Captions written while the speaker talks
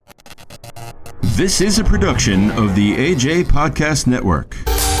This is a production of the AJ Podcast Network.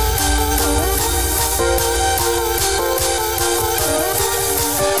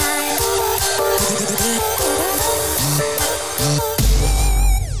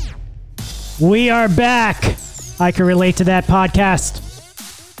 We are back. I can relate to that podcast.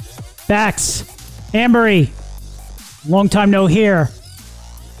 Bax, Ambery, long time no hear.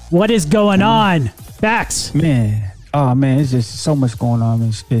 What is going on? Bax. Man, it's just so much going on.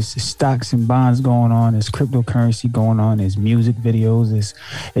 It's stocks and bonds going on. There's cryptocurrency going on. There's music videos.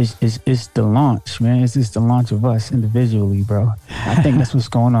 It's the launch, man. It's just the launch of us individually, bro. I think that's what's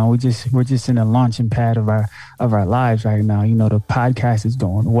going on. We're just in the launching pad of our lives right now. You know, the podcast is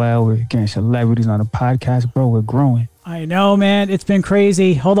going well. We're getting celebrities on the podcast, bro. We're growing. I know, man. It's been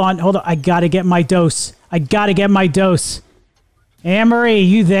crazy. Hold on. I gotta get my dose. Amory,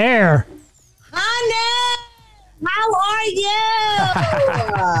 you there? Honey, how are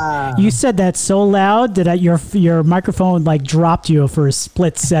you? You said that so loud that your microphone like dropped you for a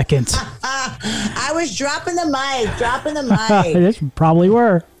split second. I was dropping the mic. This probably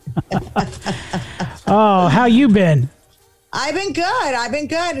were. Oh, how you been? I've been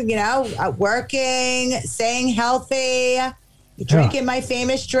good. You know, working, staying healthy, drinking my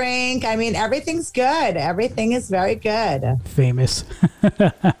famous drink. I mean, everything's good. Everything is very good. Famous.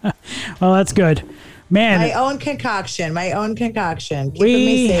 Well, that's good. Man, my own concoction. Keeping we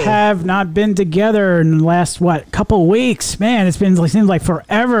me safe. have not been together in the last, couple weeks. Man, it seems like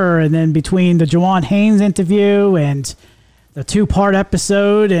forever. And then between the Juwan Haynes interview and the 2-part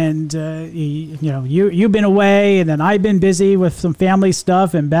episode, and you've been away, and then I've been busy with some family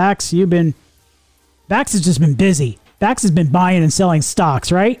stuff. And Bax has just been busy. Bax has been buying and selling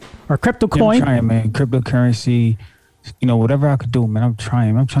stocks, right? Or crypto coin. Yeah, I'm trying, man. Cryptocurrency. You know, whatever I could do, man. I'm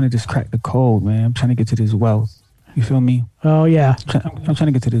trying to just crack the code, man. I'm trying to get to this wealth. You feel me? Oh yeah. I'm trying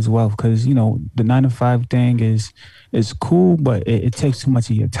to get to this wealth because you know the 9-to-5 thing is cool, but it takes too much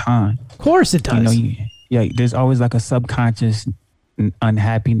of your time. Of course it does. You know, there's always like a subconscious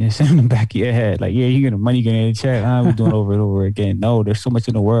unhappiness in the back of your head. Like, yeah, you get the money, you get a check. We're doing over and over again. No, there's so much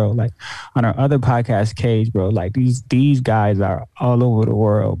in the world. Like on our other podcast, Cage, bro, like these guys are all over the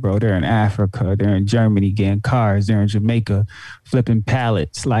world, bro. They're in Africa, they're in Germany getting cars, they're in Jamaica flipping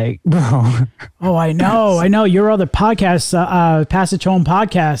pallets. Like, bro. Oh, I know. Your other podcast, Passage Home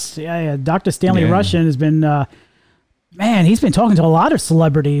Podcast. Yeah. Dr. Stanley Russian has been, he's been talking to a lot of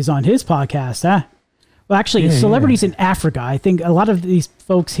celebrities on his podcast, huh? Well, actually, celebrities in Africa. I think a lot of these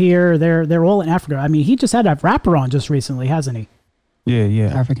folks here, they're all in Africa. I mean, he just had a rapper on just recently, hasn't he? Yeah,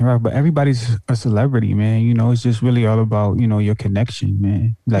 African rapper. But everybody's a celebrity, man. You know, it's just really all about, you know, your connection,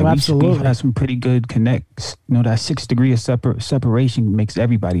 man. Like, absolutely. We've had some pretty good connects. You know, that 6 degree of separation makes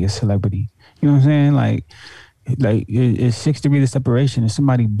everybody a celebrity. You know what I'm saying? Like it's 6 degrees of separation. If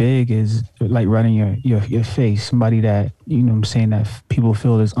somebody big is like running your face, somebody that, you know what I'm saying, that people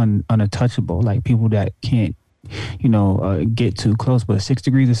feel is untouchable, like people that can't, you know, get too close. But 6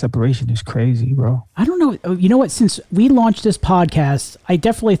 degrees of separation is crazy, bro. I don't know. You know what? Since we launched this podcast, I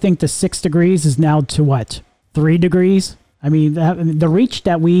definitely think the 6 degrees is now to what? 3 degrees? I mean, the reach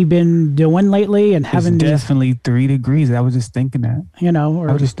that we've been doing lately and having definitely 3 degrees. I was just thinking that. You know,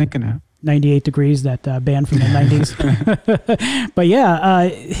 I was just thinking that. 98 Degrees, that band from the 90s. But yeah,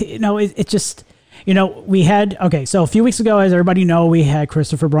 you know, it just, you know, we had, so a few weeks ago, as everybody know, we had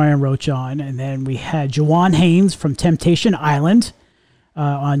Christopher Brian Roach on, and then we had Juwan Haynes from Temptation Island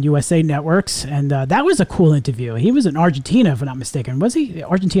on USA Networks, and that was a cool interview. He was in Argentina, if I'm not mistaken. Was he?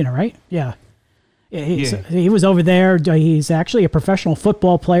 Argentina, right? Yeah. He was over there. He's actually a professional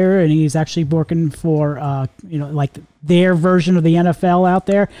football player, and he's actually working for, like their version of the NFL out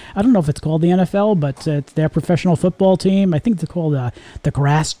there. I don't know if it's called the NFL, but it's their professional football team. I think it's called the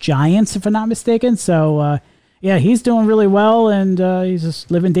Grass Giants, if I'm not mistaken. So, he's doing really well, and he's just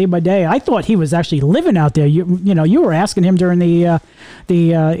living day by day. I thought he was actually living out there. You were asking him during the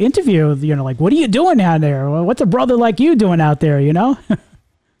interview, you know, like, what are you doing out there? What's a brother like you doing out there, you know?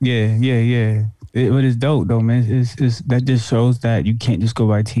 Yeah. It is dope though, man. It's that just shows that you can't just go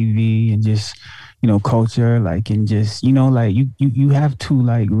by TV and just, you know, culture, like, and just, you know, like you have to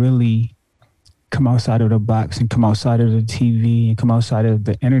like really come outside of the box and come outside of the TV and come outside of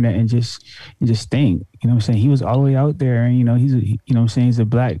the internet and just think. You know what I'm saying? He was all the way out there, and you know, he's a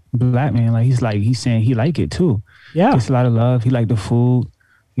black man. Like he's saying he like it too. Yeah. Gets a lot of love. He like the food,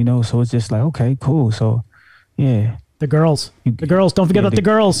 you know, so it's just like, okay, cool. So yeah. The girls. Don't forget about the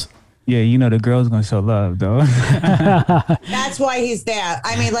girls. Yeah, you know the girl's gonna show love, though. That's why he's there.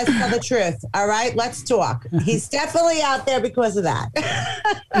 I mean, let's tell the truth. All right, let's talk. He's definitely out there because of that.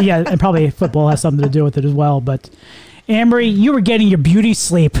 Yeah, and probably football has something to do with it as well. But Amory, you were getting your beauty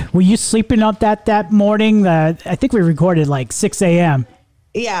sleep. Were you sleeping up that morning? I think we recorded like 6 a.m.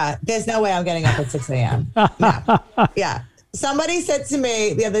 Yeah, there's no way I'm getting up at 6 a.m. Yeah. Somebody said to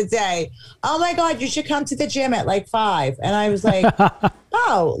me the other day, "Oh my God, you should come to the gym at like 5." And I was like,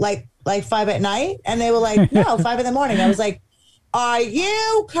 "Oh, like 5 at night?" And they were like, "No, 5 in the morning." I was like, "Are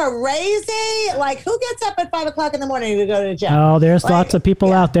you crazy? Like, who gets up at 5 o'clock in the morning to go to the gym?" Oh, there's lots of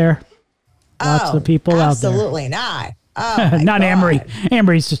people out there. Lots of people out there. Absolutely not. Oh, not God. Amory.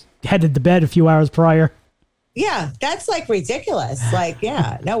 Amory's just headed to bed a few hours prior. Yeah, that's like ridiculous. Like,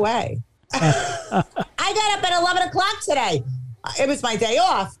 yeah, no way. I got up at 11 o'clock today. It was my day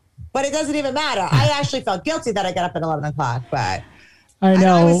off, but it doesn't even matter. I actually felt guilty that I got up at 11 o'clock, but I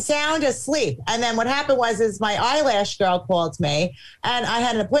know. I was sound asleep. And then what happened was my eyelash girl called me, and I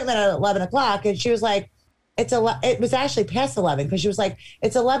had an appointment at 11 o'clock, and she was like, it was actually past 11, because she was like,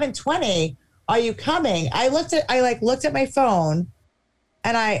 "It's 11:20. Are you coming?" I looked at my phone,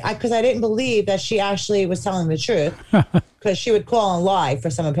 and because I didn't believe that she actually was telling the truth, because she would call and lie for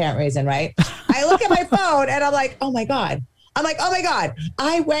some apparent reason, right? I look at my phone and I'm like, oh my God.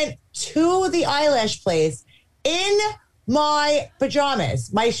 I went to the eyelash place in my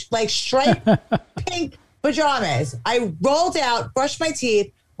pajamas, my like striped pink pajamas. I rolled out, brushed my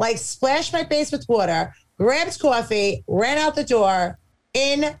teeth, like splashed my face with water, grabbed coffee, ran out the door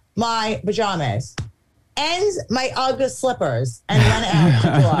in my pajamas and my UGG slippers, and went out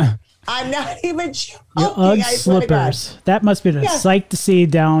the door. I'm not even joking. Your UGG slippers. That must be the sight to see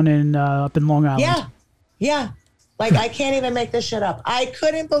down in up in Long Island. Yeah. Like, I can't even make this shit up. I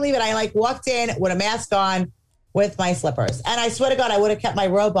couldn't believe it. I like walked in with a mask on with my slippers. And I swear to God, I would have kept my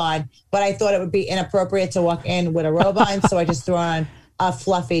robe on, but I thought it would be inappropriate to walk in with a robe on. So I just threw on a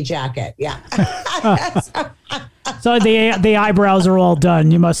fluffy jacket. Yeah. So the eyebrows are all done.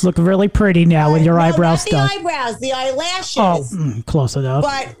 You must look really pretty now with your eyebrows done. The eyebrows, the eyelashes. Oh, close enough.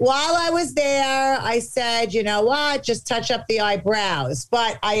 But while I was there, I said, you know what? Just touch up the eyebrows.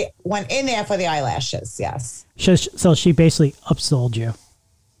 But I went in there for the eyelashes. Yes. So she basically upsold you.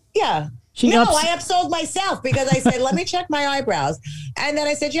 Yeah. I upsold myself, because I said, let me check my eyebrows. And then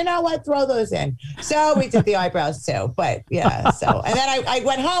I said, you know what? Throw those in. So we did the eyebrows too. But yeah. So, and then I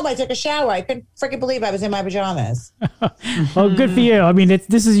went home. I took a shower. I couldn't freaking believe I was in my pajamas. Well, good for you. I mean,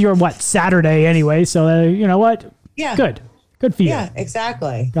 this is your Saturday anyway. So you know what? Yeah. Good for you. Yeah,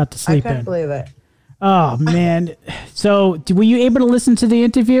 exactly. Got to sleep in. I couldn't believe it. Oh man. So were you able to listen to the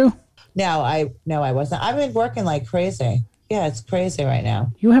interview? No, I wasn't. I've been working like crazy. Yeah, it's crazy right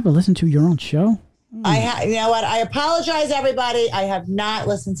now. You haven't listened to your own show? You know what? I apologize, everybody. I have not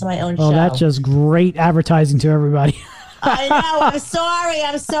listened to my own show. Oh, that's just great advertising to everybody. I know.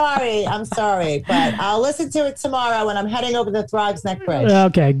 I'm sorry. But I'll listen to it tomorrow when I'm heading over the Throgs Neck Bridge.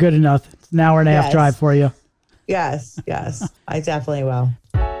 Okay, good enough. It's an hour and a half drive for you. Yes. I definitely will.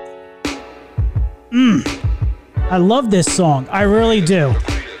 I love this song. I really do.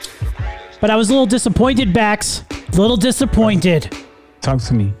 But I was a little disappointed, Bax. A little disappointed. Talk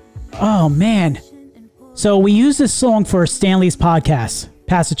to me. Oh, man. So we use this song for Stanley's podcast,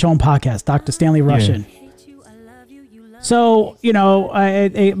 Passage Home Podcast, Dr. Stanley Russian. Yeah. So, you know,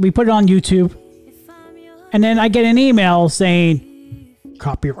 we put it on YouTube. And then I get an email saying,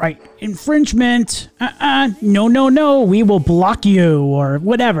 copyright infringement. No. We will block you or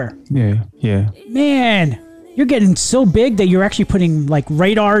whatever. Yeah. Man. You're getting so big that you're actually putting like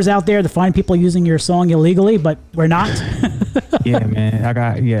radars out there to find people using your song illegally, but we're not. Yeah, man.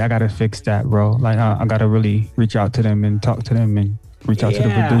 I gotta fix that, bro. Like I gotta really reach out to them and talk to them and reach out to the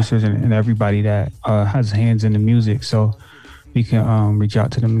producers and everybody that has hands in the music, so we can reach out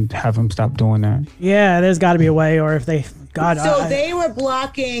to them and have them stop doing that. Yeah, there's got to be a way, or if they they were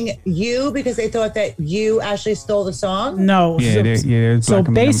blocking you because they thought that you actually stole the song. No. So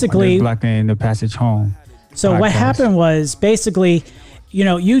basically, blocking the Passage Home. So what happened was basically, you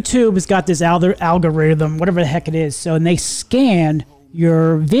know, YouTube has got this algorithm, whatever the heck it is. So, and they scan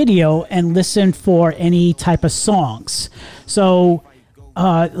your video and listen for any type of songs. So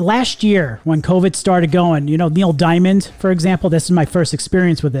last year when COVID started going, you know, Neil Diamond, for example, this is my first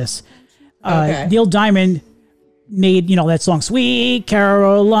experience with this. Neil Diamond made, you know, that song, Sweet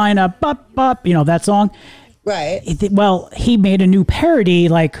Carolina, bop, bop, you know, that song. Right. He made a new parody,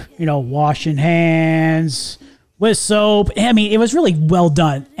 like, you know, washing hands with soap. I mean, it was really well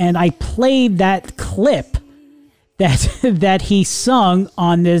done. And I played that clip that he sung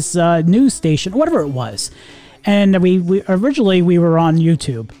on this news station, whatever it was. And we originally were on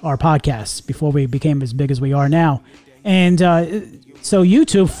YouTube, our podcast, before we became as big as we are now. And so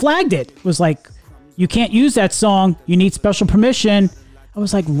YouTube flagged it. It was like, you can't use that song. You need special permission. I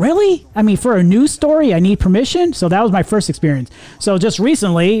was like, really? I mean, for a news story, I need permission. So that was my first experience. So just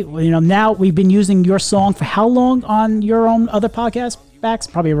recently, now we've been using your song for how long on your own other podcast, Bax?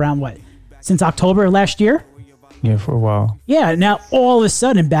 Probably around what? Since October of last year? Yeah, for a while. Yeah, now all of a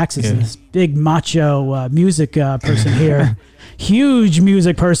sudden, Bax is this big macho music person here. Huge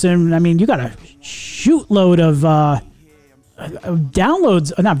music person. I mean, you got a shootload of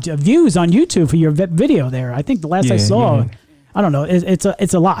downloads, not views on YouTube for your video there. I think the last I saw, I don't know,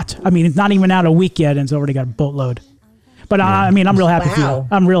 it's a lot. I mean, it's not even out a week yet, and it's already got a boatload. But I mean, I'm real happy for you.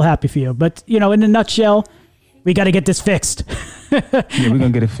 I'm real happy for you. But in a nutshell, we got to get this fixed. Yeah, we're gonna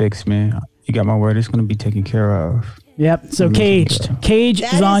get it fixed, man. You got my word. It's gonna be taken care of. Yep. So Caged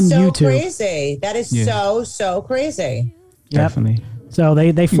is on YouTube. Crazy. That is so crazy. Yep. Definitely. So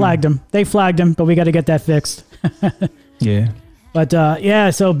they flagged him. They flagged him, but we got to get that fixed. Yeah. But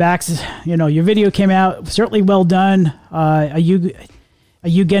so Bax, your video came out certainly well done. Are you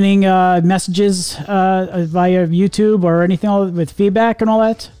getting messages via YouTube or anything with feedback and all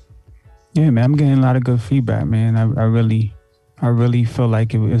that? Yeah, man, I'm getting a lot of good feedback, man. I really feel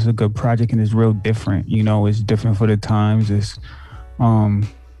like it was a good project and it's real different. It's different for the times. It's, I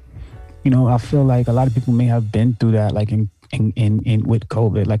feel like a lot of people may have been through that, like in with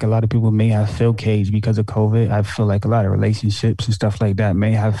COVID. Like a lot of people may have felt caged because of COVID. I feel like a lot of relationships and stuff like that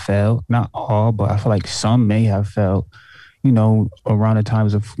may have failed. Not all, but I feel like some may have failed, around the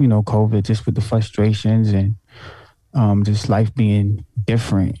times of, COVID, just with the frustrations and just life being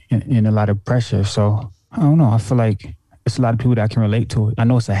different and a lot of pressure. So I don't know. I feel like it's a lot of people that can relate to it. I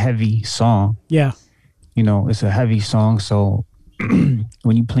know it's a heavy song. Yeah. It's a heavy song. So when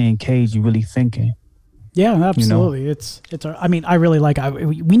you playing Cage, you're really thinking. Yeah, absolutely. It's. I mean, I really like.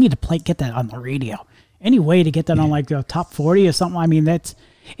 We need to get that on the radio. Any way to get that on like the top 40 or something. I mean, it's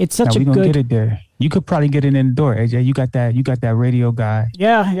such a good. We gonna get it there. You could probably get it in the door, AJ. You got that radio guy.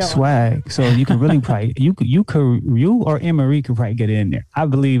 Yeah. Swag. So you could really probably you or Anne-Marie could probably get it in there. I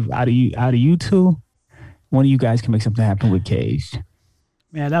believe out of you two, one of you guys can make something happen with Cage.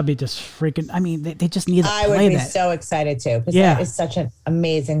 Man, that'd be just freaking. I mean, they just need to play that. I would be so excited too, because that is such an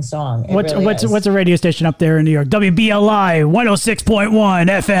amazing song. What's a radio station up there in New York? WBLI 106.1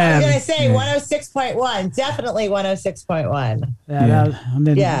 FM. I was gonna say 106.1, definitely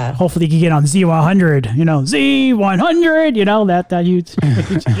 106.1. Yeah. Hopefully you can get on Z100. Z100. That you.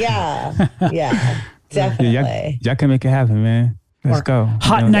 Yeah, definitely. Y'all can make it happen, man. Let's go.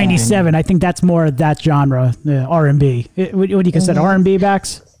 Hot 97. I think that's more that genre, R&B. What do you consider R&B,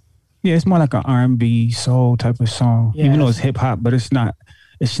 Bax? Yeah, it's more like an R&B soul type of song. Even though it's hip hop, but it's not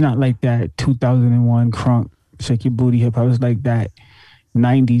like that 2001 crunk shake your booty hip hop. It's like that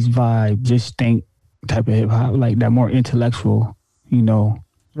 90s vibe, just think type of hip hop, like that more intellectual,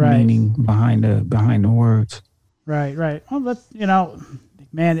 meaning behind the words. Right. Well, but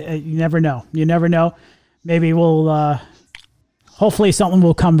man, you never know. Maybe we'll. Hopefully something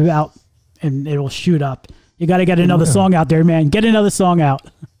will come out and it will shoot up. You got to get another song out there, man. Get another song out.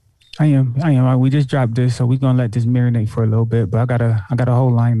 I am. We just dropped this, so we're gonna let this marinate for a little bit. But I got a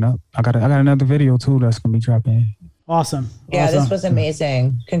whole lineup. I got another video too that's gonna be dropping. Awesome. This was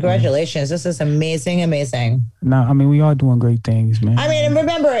amazing. Congratulations. This is amazing. No, I mean, we are doing great things, man. I mean, and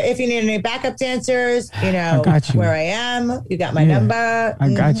remember, if you need any backup dancers, I got you. Where I am. You got my number.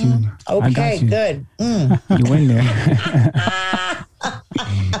 I got you. Okay, good. You in there.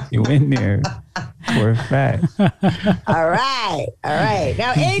 You in there for a fact. All right.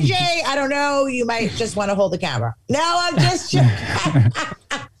 Now, AJ, I don't know. You might just want to hold the camera. No, I'm just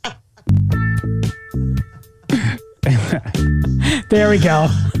There we go.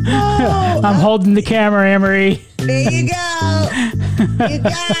 I'm holding the camera, Anne-Marie. There you go. You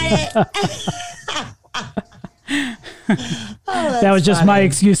got it. That was just my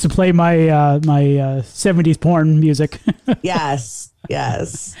excuse to play my 70s porn music. Yes.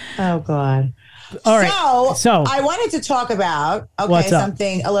 Oh, God. All right. So I wanted to talk about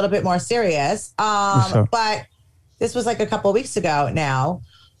something a little bit more serious. But this was like a couple of weeks ago now.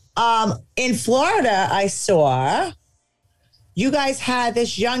 In Florida, I saw you guys had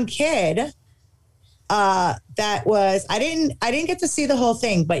this young kid that was I didn't get to see the whole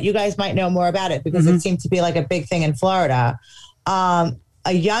thing, but you guys might know more about it because it seemed to be like a big thing in Florida. A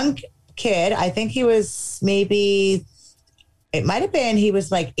young kid, I think he was he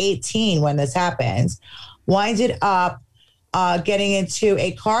was like 18 when this happened, winded up getting into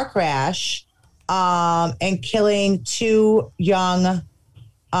a car crash and killing two young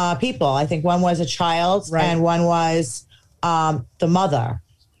people. I think one was a child and one was the mother.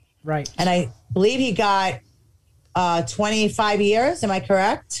 Right. And I believe he got 25 years. Am I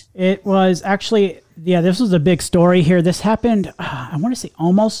correct? It was actually yeah, this was a big story here. This happened, I want to say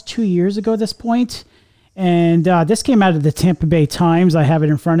almost 2 years ago at this point. And this came out of the Tampa Bay Times. I have it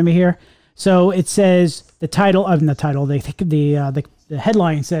in front of me here. So it says the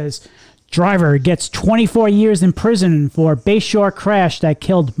headline says, driver gets 24 years in prison for Bayshore crash that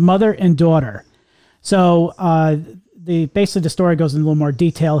killed mother and daughter. So basically the story goes in a little more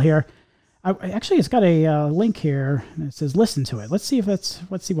detail here. Actually, it's got a link here. It says, listen to it. Let's see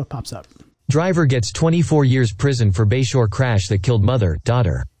what pops up. Driver gets 24 years prison for Bayshore crash that killed mother,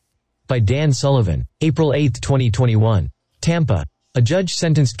 daughter. By Dan Sullivan, April 8, 2021. Tampa. A judge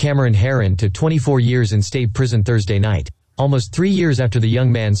sentenced Cameron Herron to 24 years in state prison Thursday night, almost 3 years after the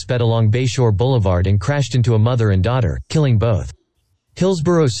young man sped along Bayshore Boulevard and crashed into a mother and daughter, killing both.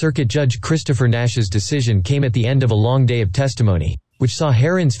 Hillsborough Circuit Judge Christopher Nash's decision came at the end of a long day of testimony, which saw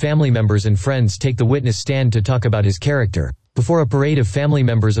Herron's family members and friends take the witness stand to talk about his character, before a parade of family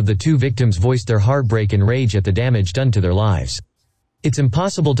members of the two victims voiced their heartbreak and rage at the damage done to their lives. It's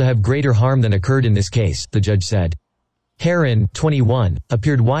impossible to have greater harm than occurred in this case, the judge said. Herron, 21,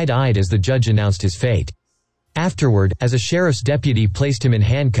 appeared wide-eyed as the judge announced his fate. Afterward, as a sheriff's deputy placed him in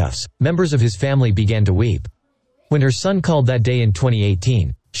handcuffs, members of his family began to weep. When her son called that day in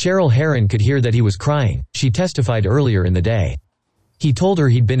 2018, Cheryl Herron could hear that he was crying. She testified earlier in the day. He told her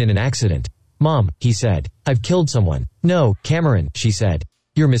he'd been in an accident. Mom, he said, I've killed someone. No, Cameron, she said.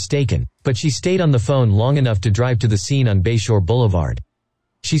 You're mistaken. But she stayed on the phone long enough to drive to the scene on Bayshore Boulevard.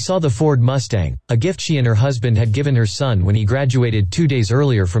 She saw the Ford Mustang, a gift she and her husband had given her son when he graduated 2 days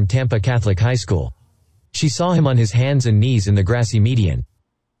earlier from Tampa Catholic High School. She saw him on his hands and knees in the grassy median.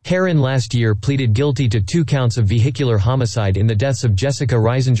 Herron last year pleaded guilty to 2 counts of vehicular homicide in the deaths of Jessica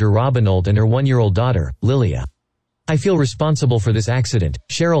Reisinger Robinold and her 1-year-old daughter, Lilia. I feel responsible for this accident,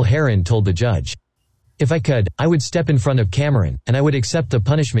 Cheryl Herron told the judge. If I could, I would step in front of Cameron, and I would accept the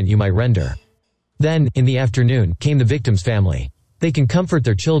punishment you might render. Then, in the afternoon, came the victim's family. They can comfort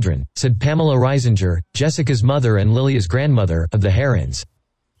their children, said Pamela Reisinger, Jessica's mother and Lilia's grandmother, of the Herrons.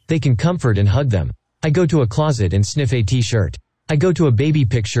 They can comfort and hug them. I go to a closet and sniff a t-shirt. I go to a baby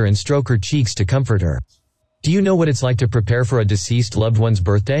picture and stroke her cheeks to comfort her. Do you know what it's like to prepare for a deceased loved one's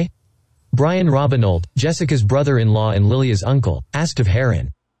birthday? Brian Robinold, Jessica's brother-in-law and Lilia's uncle, asked of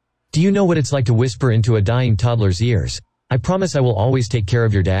Herron. Do you know what it's like to whisper into a dying toddler's ears, I promise I will always take care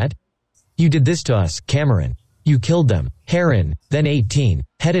of your dad? You did this to us, Cameron. You killed them. Herron, then 18,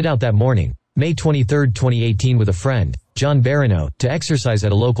 headed out that morning, May 23, 2018 with a friend, John Barino, to exercise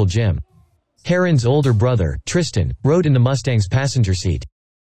at a local gym. Herron's older brother, Tristan, rode in the Mustang's passenger seat.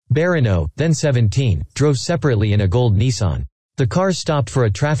 Barino, then 17, drove separately in a gold Nissan. The cars stopped for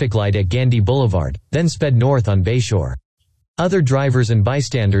a traffic light at Gandy Boulevard, then sped north on Bayshore. Other drivers and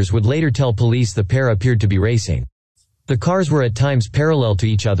bystanders would later tell police the pair appeared to be racing. The cars were at times parallel to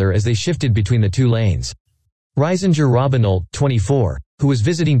each other as they shifted between the 2 lanes. Reisinger Robinold, 24, who was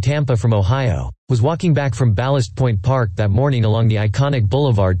visiting Tampa from Ohio, was walking back from Ballast Point Park that morning along the iconic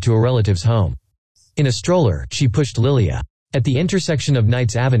boulevard to a relative's home. In a stroller, she pushed Lilia. At the intersection of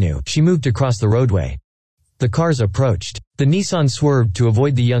Knights Avenue, she moved across the roadway. The cars approached. The Nissan swerved to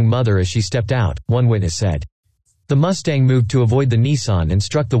avoid the young mother as she stepped out, one witness said. The Mustang moved to avoid the Nissan and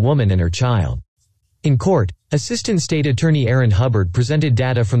struck the woman and her child. In court, Assistant State Attorney Aaron Hubbard presented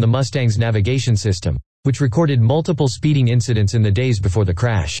data from the Mustang's navigation system, which recorded multiple speeding incidents in the days before the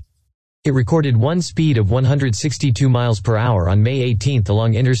crash. It recorded one speed of 162 miles per hour on May 18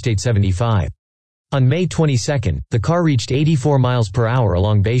 along Interstate 75. On May 22, the car reached 84 miles per hour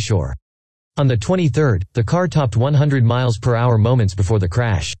along Bayshore. On the 23rd, the car topped 100 miles per hour moments before the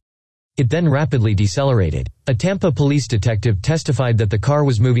crash. It then rapidly decelerated. A Tampa police detective testified that the car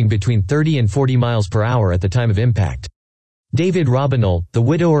was moving between 30 and 40 miles per hour at the time of impact. David Robinold, the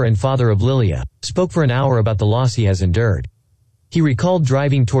widower and father of Lilia, spoke for an hour about the loss he has endured. He recalled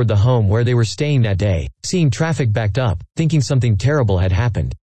driving toward the home where they were staying that day, seeing traffic backed up, thinking something terrible had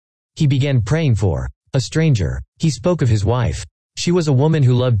happened. He began praying for a stranger. He spoke of his wife. She was a woman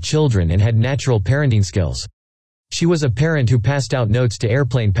who loved children and had natural parenting skills. She was a parent who passed out notes to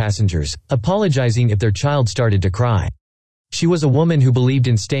airplane passengers, apologizing if their child started to cry. She was a woman who believed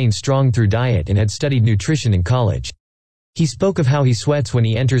in staying strong through diet and had studied nutrition in college. He spoke of how he sweats when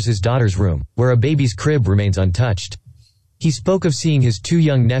he enters his daughter's room, where a baby's crib remains untouched. He spoke of seeing his 2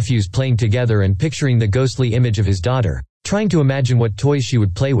 young nephews playing together and picturing the ghostly image of his daughter, trying to imagine what toys she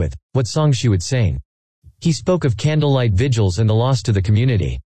would play with, what songs she would sing. He spoke of candlelight vigils and the loss to the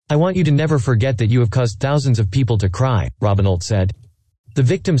community. I want you to never forget that you have caused thousands of people to cry, Robinold said. The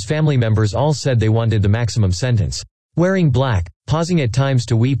victims' family members all said they wanted the maximum sentence. Wearing black, pausing at times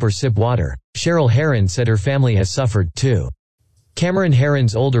to weep or sip water, Cheryl Herron said her family has suffered, too. Cameron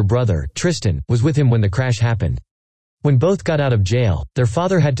Herron's older brother, Tristan, was with him when the crash happened. When both got out of jail, their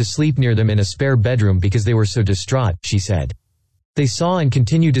father had to sleep near them in a spare bedroom because they were so distraught, she said. They saw and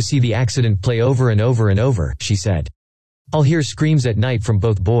continue to see the accident play over and over and over, she said. I'll hear screams at night from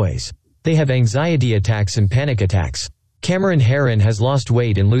both boys. They have anxiety attacks and panic attacks. Cameron Herron has lost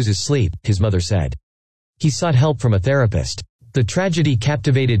weight and loses sleep, his mother said. He sought help from a therapist. The tragedy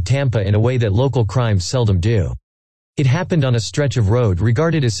captivated Tampa in a way that local crimes seldom do. It happened on a stretch of road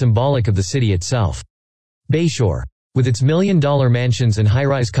regarded as symbolic of the city itself. Bayshore, with its million-dollar mansions and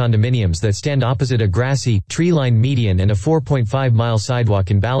high-rise condominiums that stand opposite a grassy, tree-lined median and a 4.5-mile sidewalk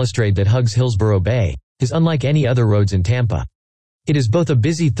and balustrade that hugs Hillsborough Bay, is unlike any other roads in Tampa. It is both a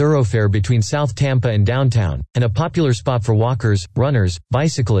busy thoroughfare between South Tampa and downtown, and a popular spot for walkers, runners,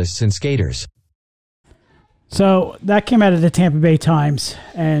 bicyclists, and skaters. So that came out of the Tampa Bay Times,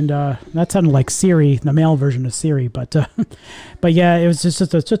 and that sounded like Siri, the male version of Siri. But yeah, it was just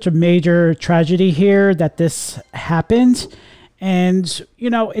such a major tragedy here that this happened. And, you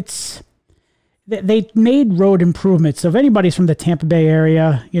know, they made road improvements. So if anybody's from the Tampa Bay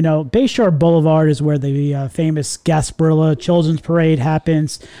area, you know, Bayshore Boulevard is where the famous Gasparilla Children's Parade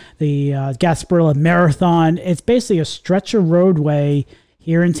happens, the Gasparilla Marathon. It's basically a stretch of roadway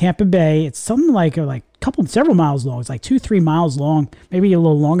here in Tampa Bay. It's something like several miles long. It's like 2-3 miles long, maybe a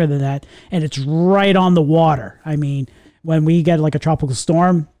little longer than that. And it's right on the water. I mean, when we get like a tropical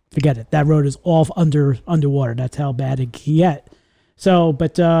storm, forget it. That road is all underwater. That's how bad it can get. So,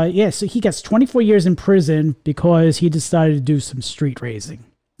 but yeah, so he gets 24 years in prison because he decided to do some street racing.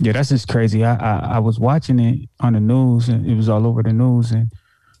 Yeah, that's just crazy. I was watching it on the news, and it was all over the news, and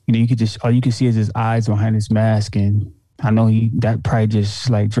you know, all you can see is his eyes behind his mask, and I know that probably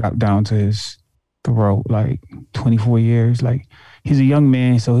just like dropped down to his throat, like 24 years. Like, he's a young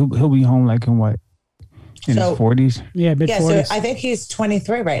man, so he'll be home like in what? In his 40s? Yeah, mid-40s. So I think he's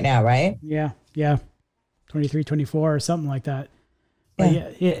 23 right now, right? Yeah. 23, 24 or something like that.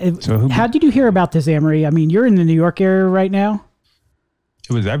 Yeah. How did you hear about this, Amory? I mean, you're in the New York area right now.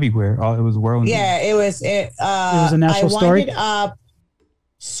 It was everywhere. It was world news. Yeah, it was a national story. I wound up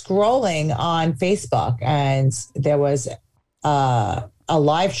scrolling on Facebook, and there was a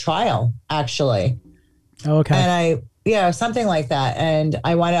live trial, actually. Oh, okay. And something like that. And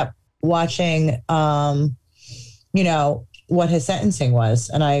I wound up watching, you know, what his sentencing was.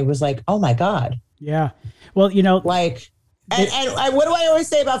 And I was like, oh my God. Yeah. Well, you know, like, and what do I always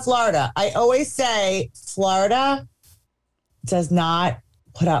say about Florida? I always say Florida does not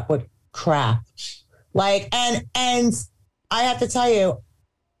put up with crap. Like, and I have to tell you,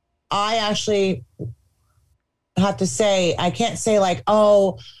 I actually have to say, I can't say like,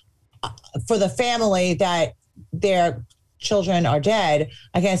 oh, for the family that their children are dead,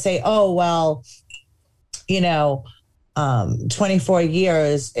 I can't say, oh, well, you know, 24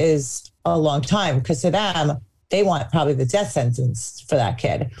 years is a long time, because to them, they want probably the death sentence for that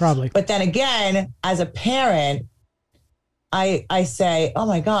kid. Probably. But then again, as a parent, I say, oh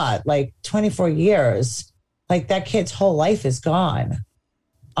my God, like 24 years, like that kid's whole life is gone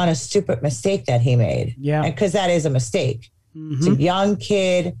on a stupid mistake that he made. Yeah. Because that is a mistake. Mm-hmm. It's a young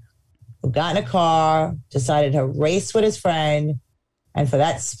kid who got in a car, decided to race with his friend, and for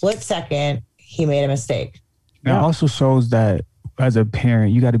that split second, he made a mistake. It also shows that as a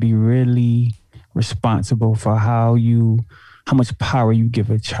parent, you got to be really responsible for how much power you give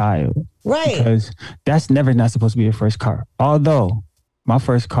a child. Right. Because that's never not supposed to be your first car. Although my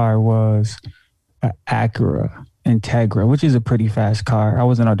first car was an Acura Integra, which is a pretty fast car. I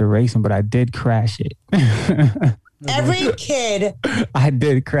wasn't out there racing, but I did crash it. Every kid. I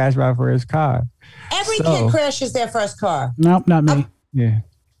did crash my first car. Every kid crashes their first car. Nope, not me. Yeah.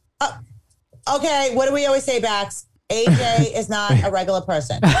 Okay, what do we always say, Bax? AJ is not a regular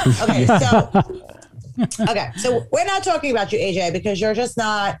person. Okay, so we're not talking about you, AJ, because you're just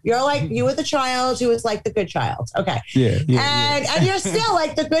not, you're like, you were the child who was like the good child. Okay. Yeah. And you're still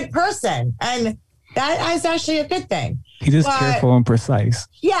like the good person. And that is actually a good thing. He's just careful and precise.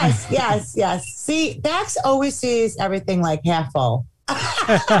 Yes. See, Bax always sees everything like half full.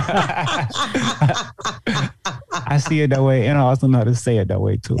 I see it that way, and I also know how to say it that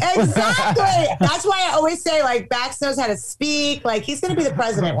way too. Exactly. That's why I always say, like, Bax knows how to speak. Like, he's going to be the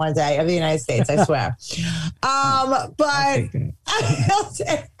president one day of the United States, I swear.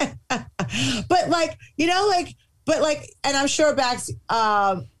 But like, you know, like, and I'm sure Bax,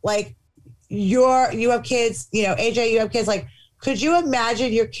 like, you have kids, you know, AJ, you have kids. Like, could you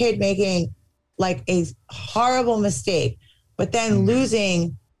imagine your kid making like a horrible mistake, but then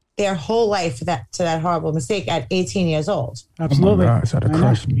losing their whole life to that horrible mistake at 18 years old? Absolutely. Oh my gosh, that'd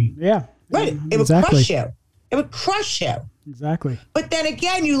crush me. Yeah. Right. It would crush you. It would crush you. Exactly. But then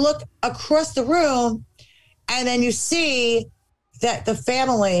again, you look across the room and then you see that the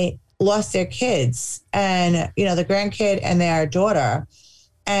family lost their kids and, the grandkid and their daughter,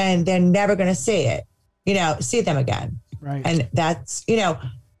 and they're never going to see them again. Right. And that's,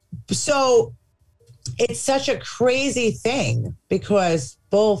 so it's such a crazy thing because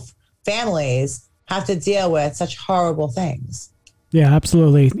both families have to deal with such horrible things. Yeah,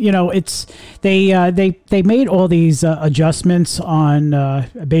 absolutely. It's they made all these adjustments on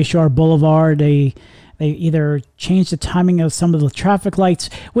Bayshore Boulevard. They either changed the timing of some of the traffic lights,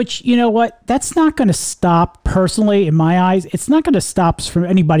 which, that's not going to stop, personally, in my eyes. It's not going to stop from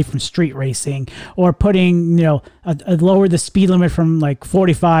anybody from street racing or putting, lower the speed limit from like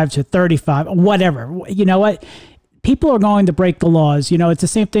 45 to 35, whatever. You know what? People are going to break the laws. It's the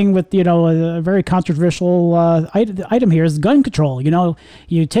same thing with, a very controversial item here is gun control.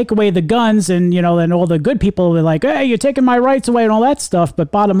 You take away the guns and, then all the good people are like, hey, you're taking my rights away and all that stuff.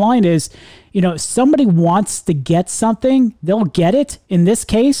 But bottom line is, if somebody wants to get something, they'll get it. In this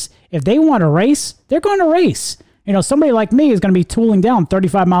case, if they want to race, they're going to race. Somebody like me is going to be tooling down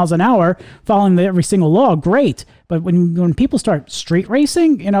 35 miles an hour, following every single law. Great. But when people start street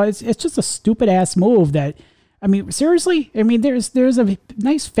racing, it's just a stupid ass move that, seriously? There's a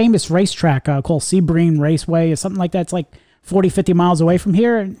nice famous racetrack called Sebring Raceway or something like that. It's like 40, 50 miles away from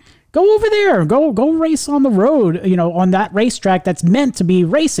here. And go over there. Go race on the road, on that racetrack that's meant to be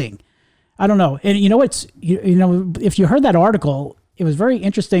racing. I don't know. And if you heard that article, it was very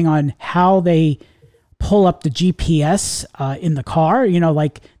interesting on how they pull up the GPS in the car.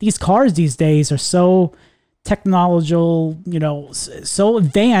 Like these cars these days are so technological, so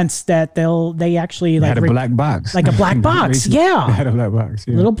advanced that they actually had a black box, like a black box. Yeah. They had a black box.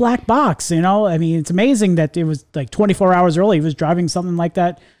 Yeah. Little black box, it's amazing that it was like 24 hours early. He was driving something like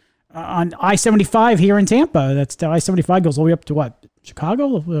that on I-75 here in Tampa. That's the I-75 goes all the way up to what?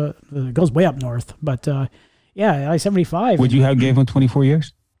 Chicago? It goes way up north, but yeah, I-75. Would you have gave him 24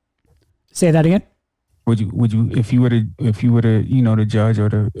 years? Say that again. Would you if you were the the judge or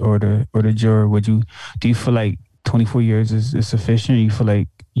the juror, do you feel like 24 years is sufficient? You feel like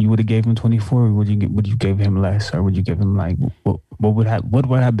you would have gave him 24, or would you give him less, or would you give him like what would have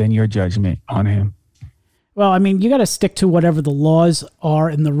been your judgment on him? Well, you got to stick to whatever the laws are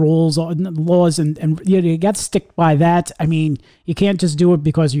and the rules are, and the laws, and you got to stick by that. You can't just do it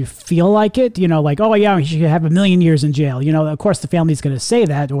because you feel like it. Like, oh yeah, he should have 1 million years in jail. Of course, the family's going to say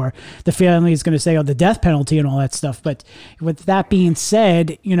that, or the family is going to say, oh, the death penalty and all that stuff. But with that being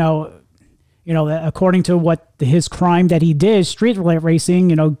said, according to what his crime that he did, street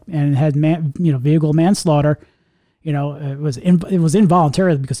racing, and had vehicle manslaughter. It was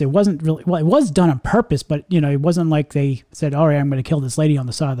involuntary because it wasn't really, well, it was done on purpose, but, it wasn't like they said, all right, I'm going to kill this lady on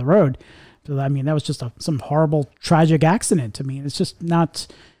the side of the road. So, that was just some horrible, tragic accident. It's just not,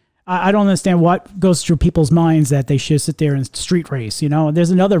 I don't understand what goes through people's minds that they should sit there and street race. There's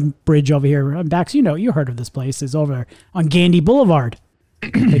another bridge over here. Bax, you heard of this place. It's over on Gandy Boulevard,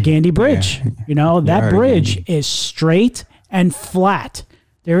 the Gandy Bridge. Yeah. That bridge is straight and flat.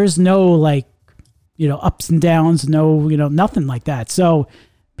 There is no ups and downs, nothing like that. So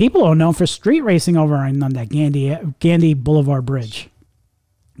people are known for street racing over on that Gandy Boulevard Bridge.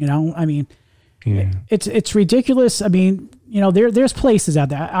 It's ridiculous. There's places out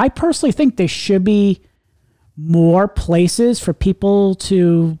there. I personally think there should be more places for people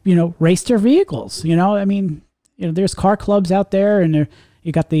to, race their vehicles. There's car clubs out there, and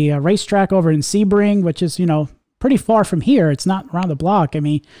you got the racetrack over in Sebring, which is, pretty far from here. It's not around the block.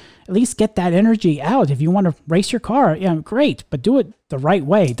 At least get that energy out. If you want to race your car, great, but do it the right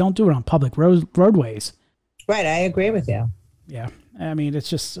way. Don't do it on public roadways. Right, I agree with you. Yeah, it's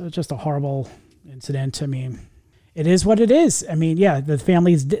just a horrible incident. It is what it is. The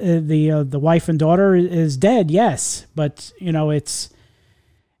family's the wife and daughter is dead. Yes, but it's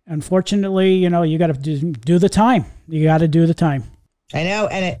unfortunately, you got to do the time. You got to do the time. I know,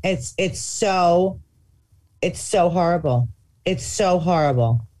 and it's so horrible. It's so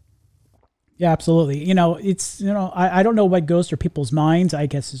horrible. Yeah, absolutely. I don't know what goes through people's minds. I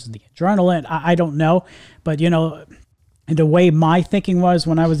guess it's the adrenaline. I don't know. But, the way my thinking was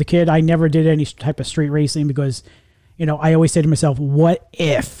when I was a kid, I never did any type of street racing because, I always say to myself, what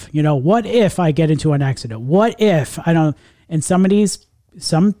if I get into an accident? What if I don't? And some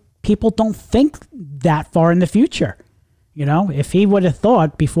people don't think that far in the future. If he would have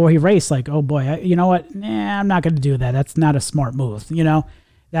thought before he raced, like, oh boy, you know what? I'm not going to do that. That's not a smart move.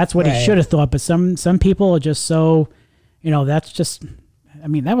 That's what he should have thought. But some people are just so, that's just I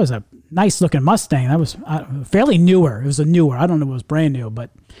mean, that was a nice looking Mustang. That was fairly newer. It was a newer. I don't know if it was brand new, but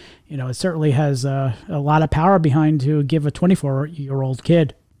it certainly has a lot of power behind to give a 24-year-old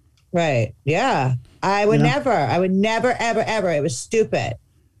kid. Right. Yeah. I would never, ever, ever. It was stupid.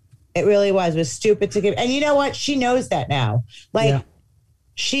 It really was. It was stupid to give. And you know what? She knows that now. Like,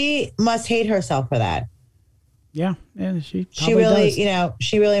 she must hate herself for that. Yeah. She really, does.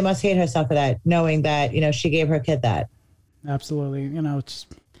 She really must hate herself for that, knowing that, she gave her kid that. Absolutely. It's,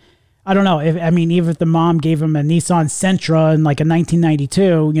 I don't know. Even if the mom gave him a Nissan Sentra in like a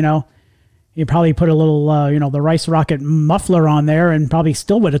 1992, you probably put a little, the Rice Rocket muffler on there and probably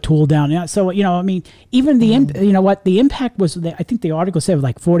still would have tooled down. Yeah. So, even the, the impact was, I think the article said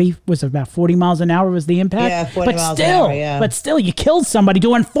like about 40 miles an hour was the impact. Yeah, 40 miles an hour, yeah. But still, you killed somebody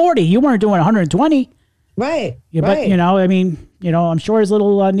doing 40. You weren't doing 120. Right. Yeah, right. But, I'm sure his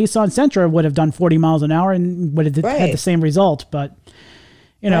little Nissan Sentra would have done 40 miles an hour and would have had the same result. But,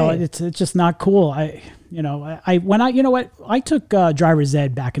 it's just not cool. I took driver's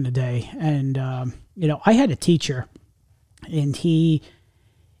ed back in the day, and I had a teacher, and he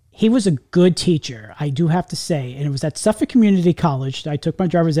was a good teacher, I do have to say, and it was at Suffolk Community College. I took my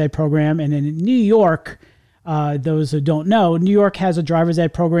driver's ed program, and in New York, those who don't know, New York has a driver's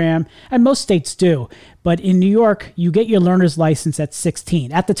ed program, and most states do. But in New York, you get your learner's license at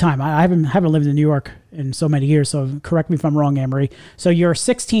 16. At the time, I haven't lived in New York in so many years, so correct me if I'm wrong, Anne-Marie. So you're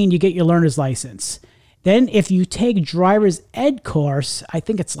 16, you get your learner's license. Then if you take driver's ed course, I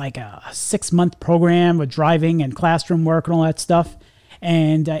think it's like a 6-month program with driving and classroom work and all that stuff.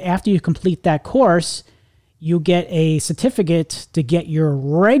 And after you complete that course, you get a certificate to get your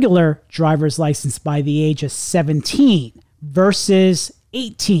regular driver's license by the age of 17 versus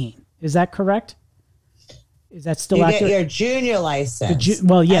 18. Is that correct? Is that still accurate? You get your junior license.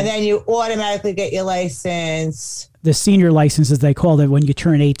 Well, yeah. And then you automatically get your license. The senior license, as they called it, when you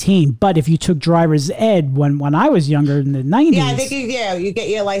turn 18. But if you took driver's ed when I was younger in the 90s. Yeah, I think you get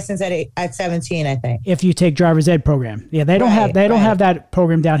your license at 17, I think. If you take driver's ed program. Yeah, they don't have that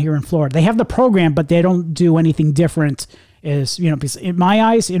program down here in Florida. They have the program, but they don't do anything different. Because in my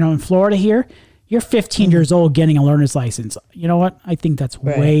eyes, in Florida here, you're 15 years old getting a learner's license. You know what? I think that's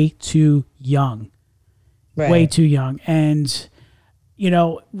way too young. Right. Way too young. And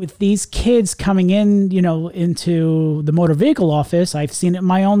with these kids coming in, into the motor vehicle office, I've seen it in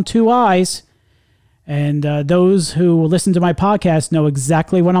my own 2 eyes. And those who listen to my podcast know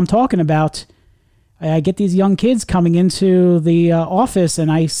exactly what I'm talking about. I get these young kids coming into the office,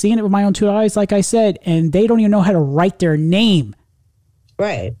 and I've seen it with my own 2 eyes, like I said, and they don't even know how to write their name.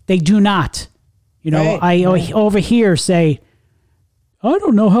 Right. They do not. Over here say, I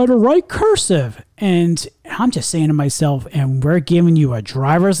don't know how to write cursive. And I'm just saying to myself, and we're giving you a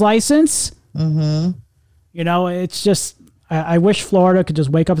driver's license? Mm-hmm. It's just, I wish Florida could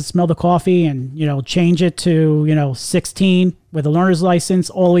just wake up and smell the coffee and, change it to, 16 with a learner's license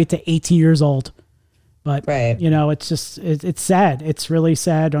all the way to 18 years old. But, it's just, it's sad. It's really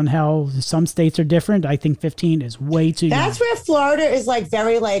sad on how some states are different. I think 15 is way too young. That's where Florida is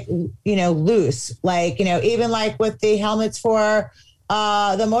very loose. Even with the helmets for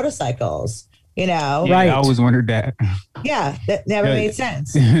the motorcycles, right. I always wondered that. Yeah, that never made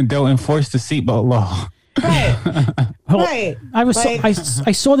sense. They'll enforce the seatbelt law. Right. Right.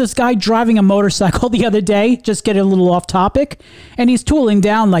 I saw this guy driving a motorcycle the other day, just get a little off topic, and he's tooling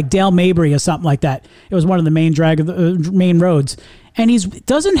down like Dale Mabry or something like that. It was one of the main roads, and he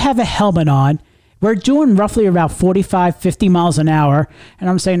doesn't have a helmet on. We're doing roughly about 45, 50 miles an hour, and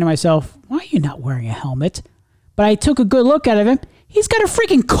I'm saying to myself, why are you not wearing a helmet? But I took a good look at him. He's got a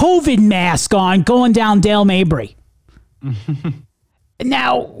freaking COVID mask on going down Dale Mabry.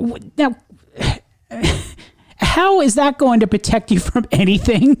 Now, how is that going to protect you from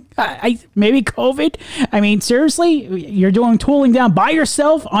anything? Maybe COVID? I mean, seriously? You're doing tooling down by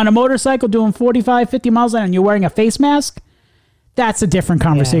yourself on a motorcycle doing 45, 50 miles an hour and you're wearing a face mask? That's a different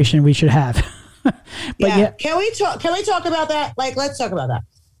conversation we should have. But Can we talk about that? Let's talk about that.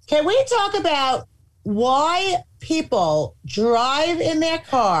 Can we talk about why people drive in their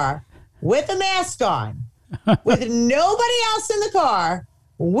car with a mask on, with nobody else in the car,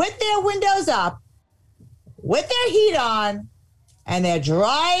 with their windows up, with their heat on, and they're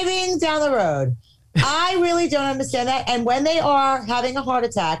driving down the road? I really don't understand that. And when they are having a heart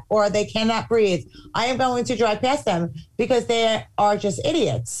attack or they cannot breathe, I am going to drive past them because they are just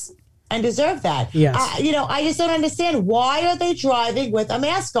idiots and deserve that. Yes. I just don't understand. Why are they driving with a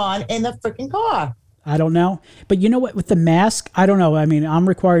mask on in the freaking car? I don't know. But you know what? With the mask, I don't know. I mean, I'm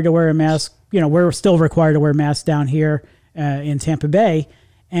required to wear a mask. We're still required to wear masks down here in Tampa Bay.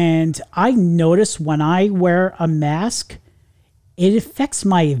 And I notice when I wear a mask, it affects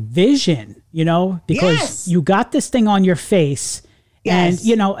my vision, because Yes. you got this thing on your face. Yes.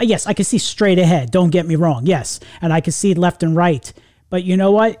 And, yes, I can see straight ahead. Don't get me wrong. Yes. And I can see left and right. But you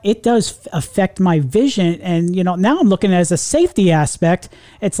know what? It does affect my vision. And, now I'm looking at it as a safety aspect.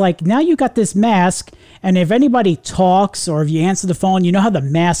 It's like now you got this mask. And if anybody talks or if you answer the phone, you know how the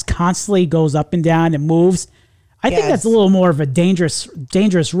mask constantly goes up and down and moves. I think that's a little more of a dangerous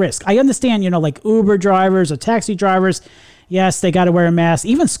risk. I understand, like Uber drivers or taxi drivers. Yes, they got to wear a mask.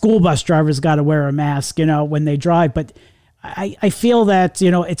 Even school bus drivers got to wear a mask, when they drive. But I feel that,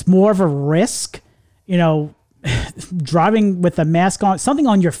 it's more of a risk, driving with a mask on, something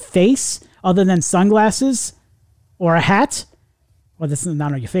on your face other than sunglasses or a hat. Well, this is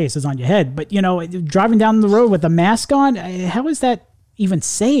not on your face, it's on your head. But, driving down the road with a mask on, how is that even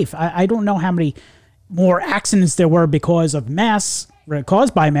safe? I don't know how many more accidents there were because of masks,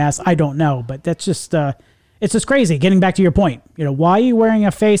 caused by masks. I don't know. But that's just, it's just crazy. Getting back to your point, why are you wearing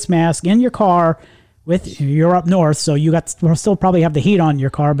a face mask in your car? You're up north, so we'll still probably have the heat on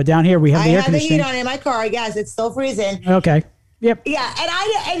your car, but down here we have the air conditioning. I have the heat on in my car. Yes, it's still freezing. Okay. Yep. Yeah,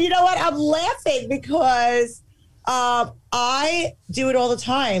 and you know what? I'm laughing because I do it all the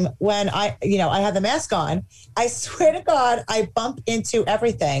time when I have the mask on. I swear to God, I bump into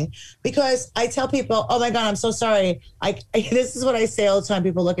everything because I tell people, "Oh my God, I'm so sorry." This is what I say all the time.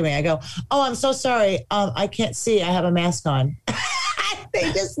 People look at me. I go, "Oh, I'm so sorry. I can't see. I have a mask on." They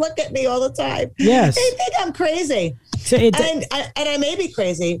just look at me all the time. Yes. They think I'm crazy. And I may be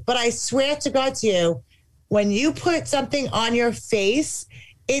crazy, but I swear to God to you, when you put something on your face,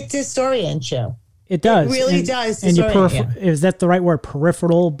 it disorients you. It does. It really does. And is that the right word?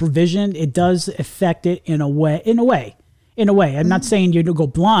 Peripheral vision. It does affect it in a way. I'm not saying you go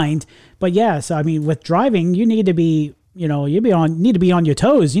blind, but yes, I mean, with driving, you need to be, need to be on your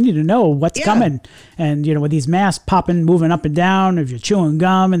toes. You need to know what's coming. And, with these masks popping, moving up and down, if you're chewing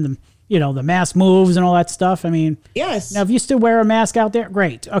gum and the mask moves and all that stuff. I mean, yes. Now, if you still wear a mask out there,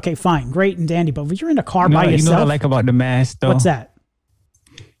 great. Okay, fine. Great and dandy. But if you're in a car by yourself. You know what I like about the mask, though? What's that?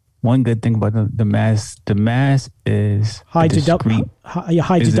 One good thing about the mask is hides your double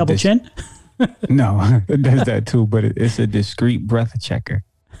chin. No, it does that too, but it's a discreet breath checker.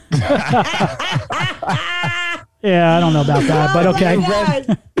 Yeah, I don't know about that, but okay.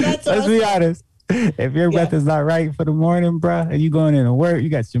 Let's be honest. If your breath is not right for the morning, bro, and you going into work, you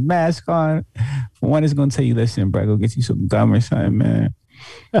got your mask on, for one, it's going to tell you, listen, bro, go get you some gum or something, man.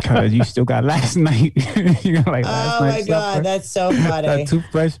 Because you still got last night. You got last night. Oh my God, that's so funny. That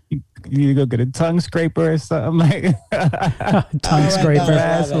toothbrush, you need to go get a tongue scraper or something like tongue scraper.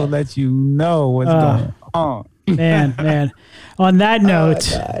 Mask will let you know what's going on. Man. On that note,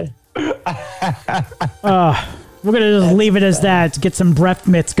 we're going to just leave it as that to get some breath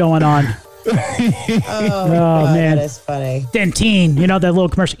mitts going on. Oh God, man. That is funny. Dentine, that little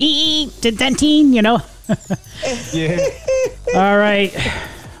commercial. Dentine, Yeah. All right,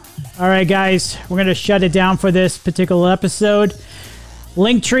 guys. We're going to shut it down for this particular episode.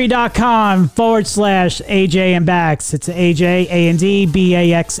 Linktree.com/AJ and Bax. It's AJ, A&D,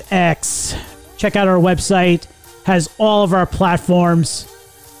 BAXX. Check out our website. Has all of our platforms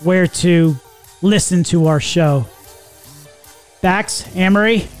where to listen to our show. Bax,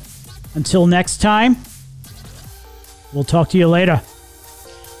 Amory, until next time, we'll talk to you later.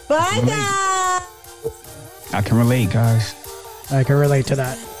 Bye, guys. I can relate, guys. I can relate to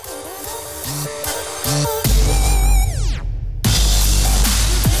that.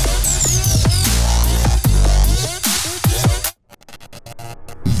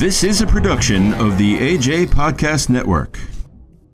 This is a production of the AJ Podcast Network.